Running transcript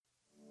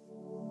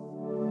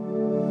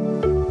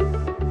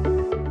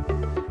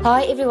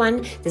Hi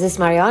everyone, this is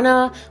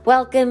Mariana.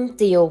 Welcome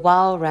to your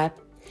Wow Wrap.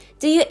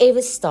 Do you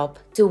ever stop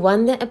to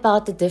wonder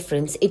about the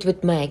difference it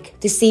would make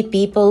to see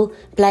people,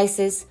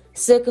 places,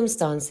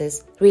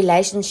 circumstances,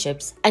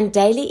 relationships, and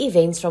daily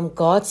events from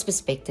God's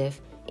perspective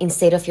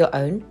instead of your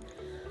own?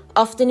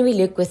 Often we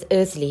look with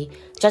earthly,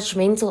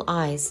 judgmental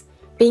eyes,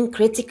 being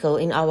critical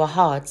in our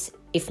hearts,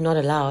 if not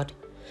allowed.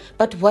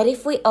 But what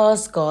if we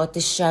ask God to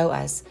show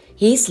us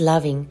His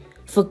loving,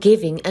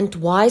 forgiving and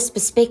wise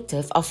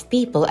perspective of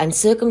people and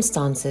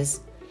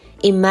circumstances?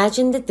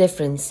 Imagine the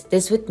difference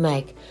this would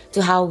make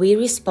to how we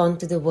respond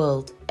to the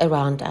world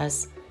around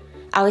us.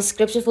 Our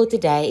scripture for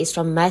today is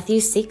from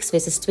Matthew 6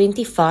 verses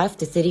 25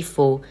 to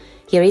 34.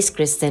 Here is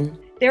Kristen.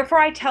 Therefore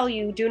I tell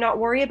you, do not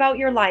worry about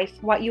your life,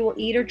 what you will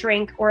eat or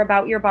drink, or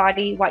about your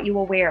body, what you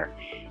will wear.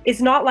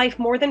 Is not life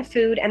more than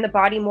food, and the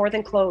body more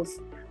than clothes?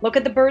 Look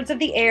at the birds of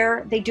the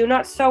air. They do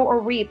not sow or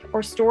reap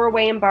or store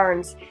away in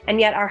barns, and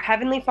yet our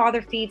heavenly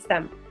Father feeds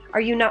them.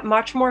 Are you not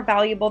much more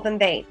valuable than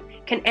they?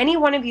 Can any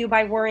one of you,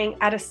 by worrying,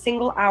 add a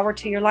single hour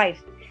to your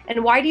life?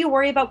 And why do you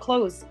worry about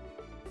clothes?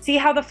 See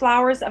how the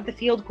flowers of the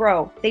field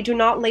grow. They do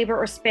not labor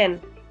or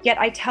spin. Yet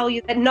I tell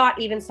you that not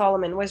even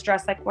Solomon was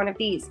dressed like one of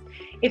these.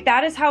 If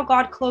that is how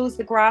God clothes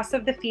the grass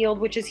of the field,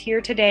 which is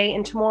here today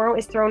and tomorrow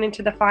is thrown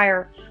into the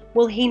fire,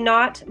 will He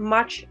not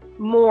much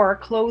more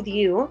clothe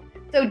you?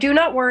 So do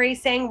not worry,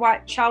 saying,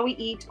 what shall we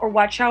eat, or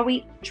what shall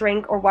we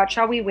drink, or what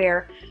shall we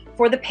wear?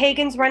 For the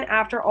pagans run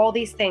after all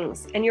these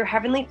things, and your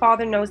heavenly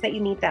Father knows that you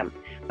need them.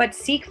 But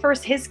seek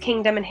first His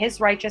kingdom and His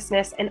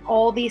righteousness, and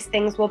all these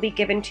things will be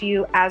given to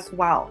you as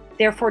well.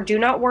 Therefore do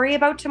not worry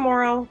about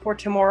tomorrow, for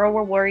tomorrow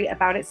will worry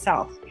about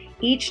itself.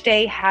 Each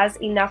day has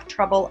enough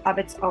trouble of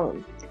its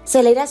own.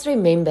 So let us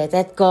remember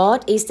that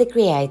God is the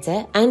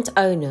creator and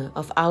owner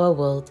of our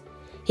world.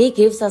 He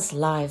gives us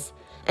life,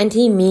 and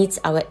He meets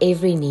our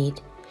every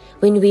need.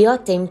 When we are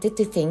tempted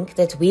to think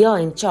that we are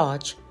in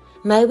charge,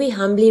 may we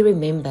humbly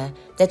remember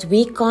that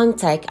we can't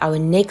take our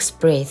next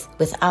breath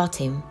without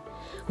Him.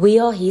 We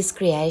are His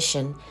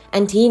creation,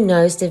 and He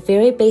knows the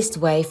very best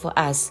way for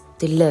us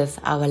to live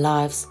our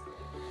lives.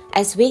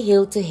 As we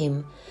yield to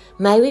Him,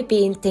 may we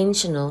be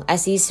intentional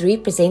as His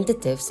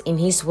representatives in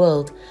His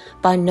world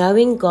by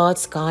knowing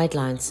God's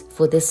guidelines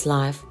for this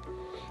life.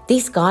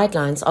 These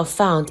guidelines are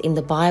found in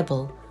the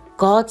Bible,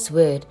 God's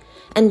Word,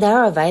 and they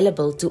are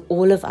available to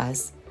all of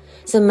us.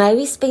 So may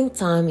we spend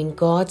time in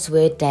God's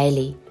Word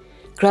daily,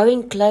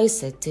 growing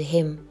closer to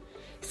Him.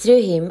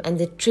 Through Him and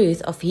the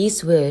truth of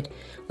His Word,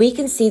 we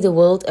can see the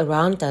world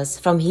around us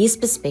from His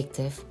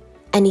perspective,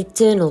 an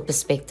eternal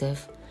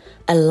perspective,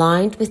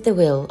 aligned with the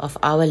will of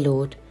our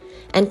Lord.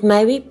 And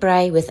may we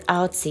pray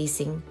without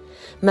ceasing.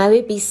 May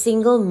we be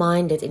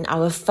single-minded in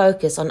our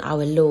focus on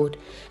our Lord,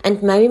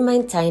 and may we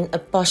maintain a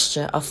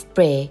posture of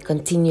prayer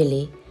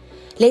continually.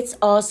 Let's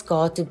ask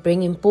God to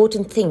bring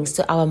important things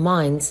to our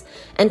minds,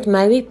 and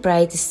may we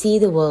pray to see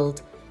the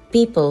world,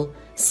 people,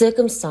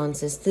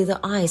 circumstances through the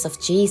eyes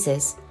of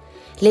Jesus.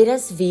 Let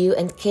us view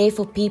and care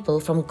for people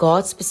from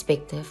God's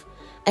perspective,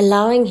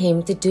 allowing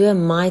Him to do a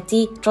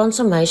mighty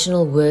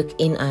transformational work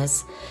in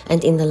us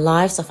and in the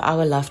lives of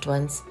our loved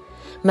ones.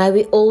 May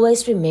we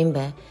always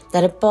remember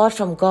that apart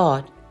from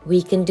God,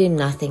 we can do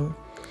nothing.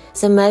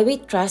 So may we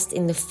trust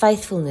in the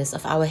faithfulness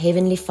of our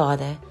Heavenly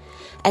Father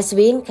as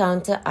we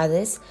encounter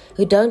others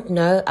who don't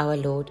know our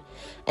Lord,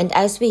 and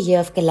as we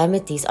hear of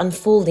calamities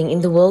unfolding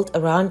in the world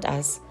around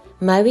us.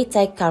 May we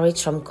take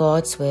courage from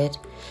God's Word.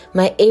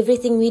 May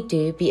everything we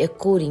do be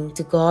according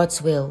to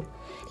God's will.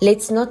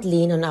 Let's not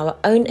lean on our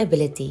own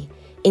ability,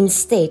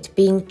 instead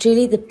being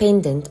truly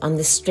dependent on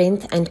the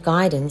strength and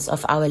guidance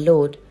of our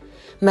Lord.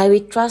 May we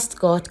trust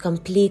God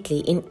completely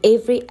in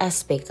every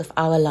aspect of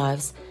our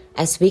lives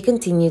as we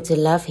continue to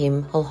love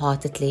Him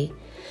wholeheartedly.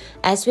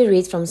 As we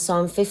read from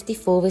Psalm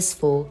 54 verse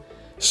 4,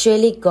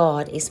 surely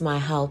God is my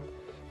help.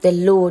 The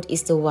Lord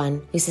is the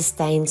one who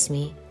sustains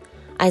me.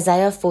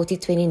 Isaiah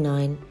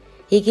 40:29,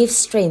 He gives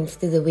strength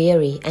to the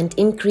weary and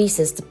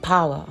increases the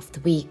power of the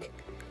weak.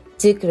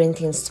 2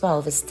 Corinthians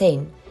 12 verse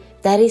 10,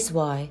 that is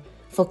why,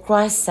 for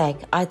Christ's sake,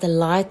 I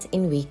delight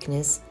in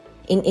weakness,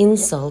 in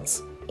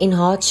insults, in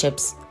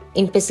hardships,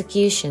 in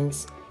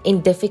persecutions,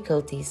 in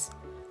difficulties.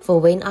 For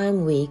when I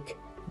am weak,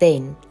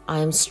 then I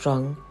am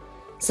strong.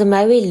 So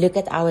may we look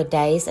at our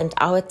days and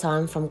our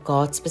time from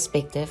God's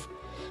perspective.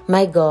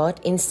 May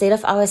God, instead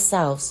of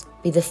ourselves,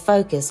 be the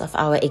focus of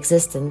our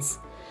existence.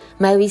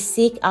 May we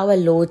seek our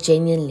Lord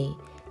genuinely,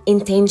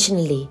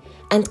 intentionally,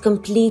 and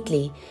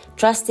completely,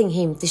 trusting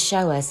Him to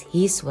show us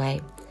His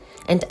way.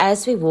 And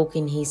as we walk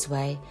in His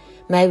way,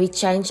 may we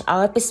change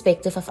our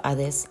perspective of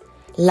others,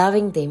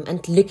 loving them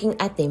and looking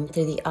at them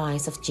through the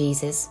eyes of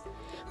Jesus.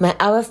 May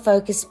our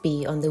focus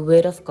be on the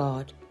Word of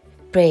God,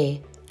 prayer,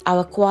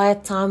 our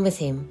quiet time with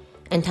Him,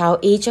 and how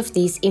each of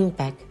these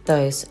impact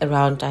those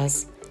around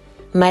us.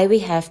 May we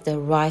have the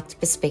right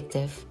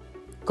perspective,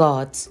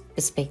 God's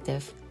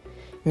perspective.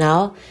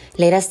 Now,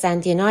 let us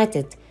stand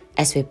united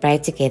as we pray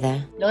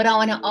together. Lord, I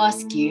want to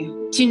ask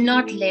you to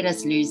not let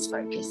us lose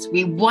focus.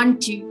 We want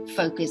to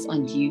focus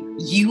on you.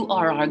 You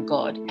are our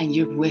God and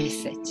you're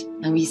worth it.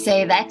 And we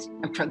say that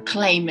and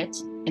proclaim it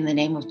in the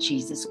name of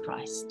Jesus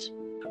Christ.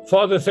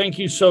 Father, thank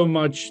you so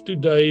much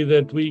today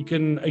that we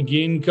can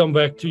again come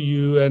back to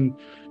you and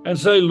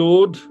say,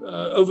 Lord,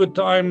 over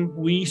time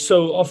we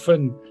so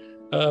often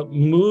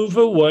move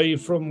away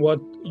from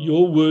what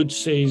your word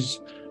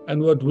says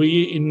and what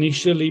we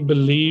initially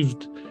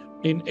believed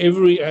in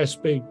every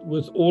aspect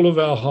with all of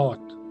our heart.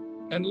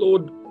 And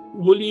Lord,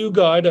 will you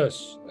guide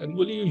us and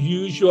will you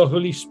use your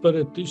Holy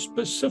Spirit to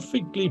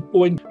specifically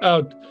point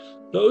out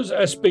those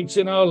aspects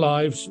in our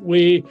lives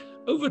where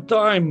over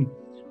time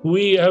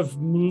we have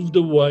moved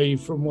away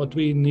from what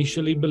we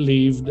initially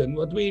believed and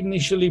what we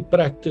initially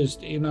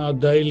practiced in our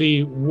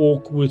daily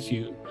walk with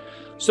you,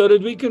 so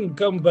that we can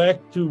come back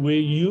to where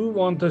you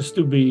want us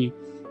to be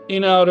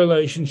in our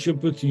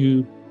relationship with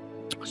you,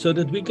 so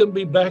that we can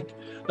be back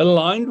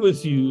aligned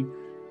with you,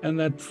 and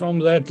that from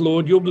that,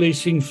 Lord, your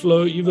blessing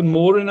flow even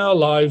more in our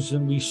lives,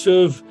 and we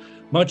serve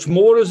much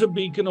more as a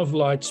beacon of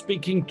light,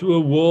 speaking to a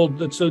world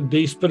that so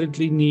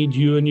desperately need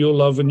you and your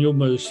love and your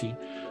mercy.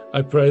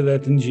 I pray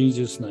that in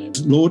Jesus' name.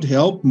 Lord,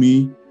 help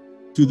me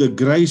to the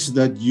grace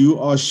that you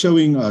are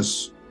showing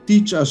us.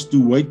 Teach us to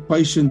wait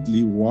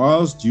patiently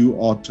whilst you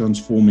are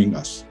transforming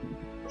us.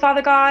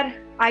 Father God,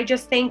 I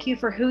just thank you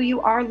for who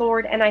you are,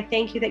 Lord, and I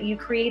thank you that you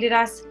created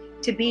us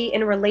to be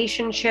in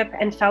relationship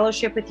and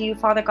fellowship with you,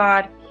 Father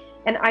God.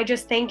 And I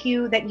just thank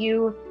you that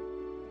you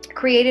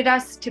created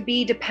us to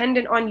be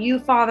dependent on you,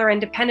 Father, and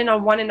dependent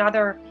on one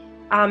another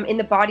in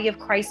the body of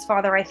Christ,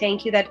 Father. I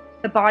thank you that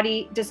the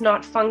body does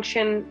not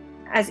function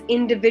as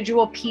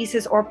individual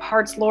pieces or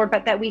parts, Lord,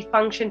 but that we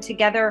function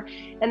together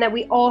and that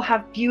we all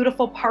have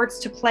beautiful parts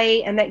to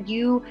play, and that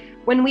you,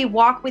 when we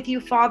walk with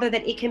you, Father,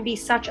 that it can be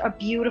such a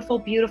beautiful,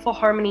 beautiful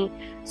harmony.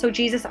 So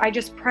Jesus, I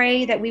just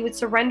pray that we would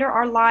surrender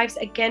our lives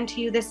again to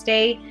you this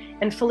day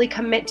and fully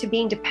commit to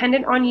being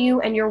dependent on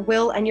you and your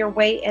will and your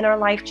way in our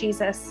life,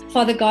 Jesus.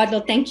 Father God,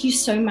 Lord, thank you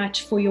so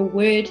much for your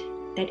word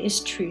that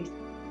is truth.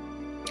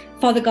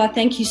 Father God,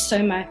 thank you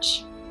so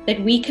much that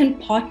we can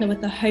partner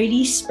with the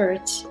Holy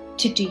Spirit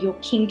to do your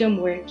kingdom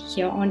work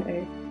here on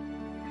earth.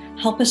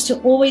 Help us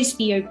to always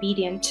be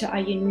obedient to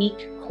our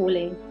unique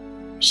calling,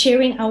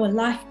 sharing our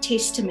life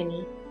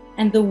testimony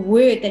and the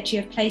word that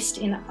you have placed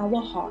in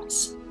our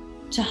hearts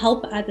to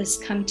help others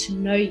come to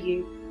know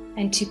you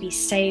and to be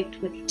saved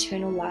with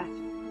eternal life.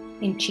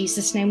 In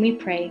Jesus' name we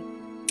pray.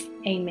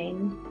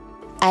 Amen.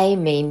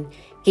 Amen.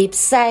 Keep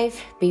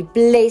safe, be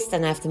blessed,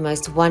 and have the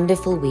most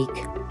wonderful week.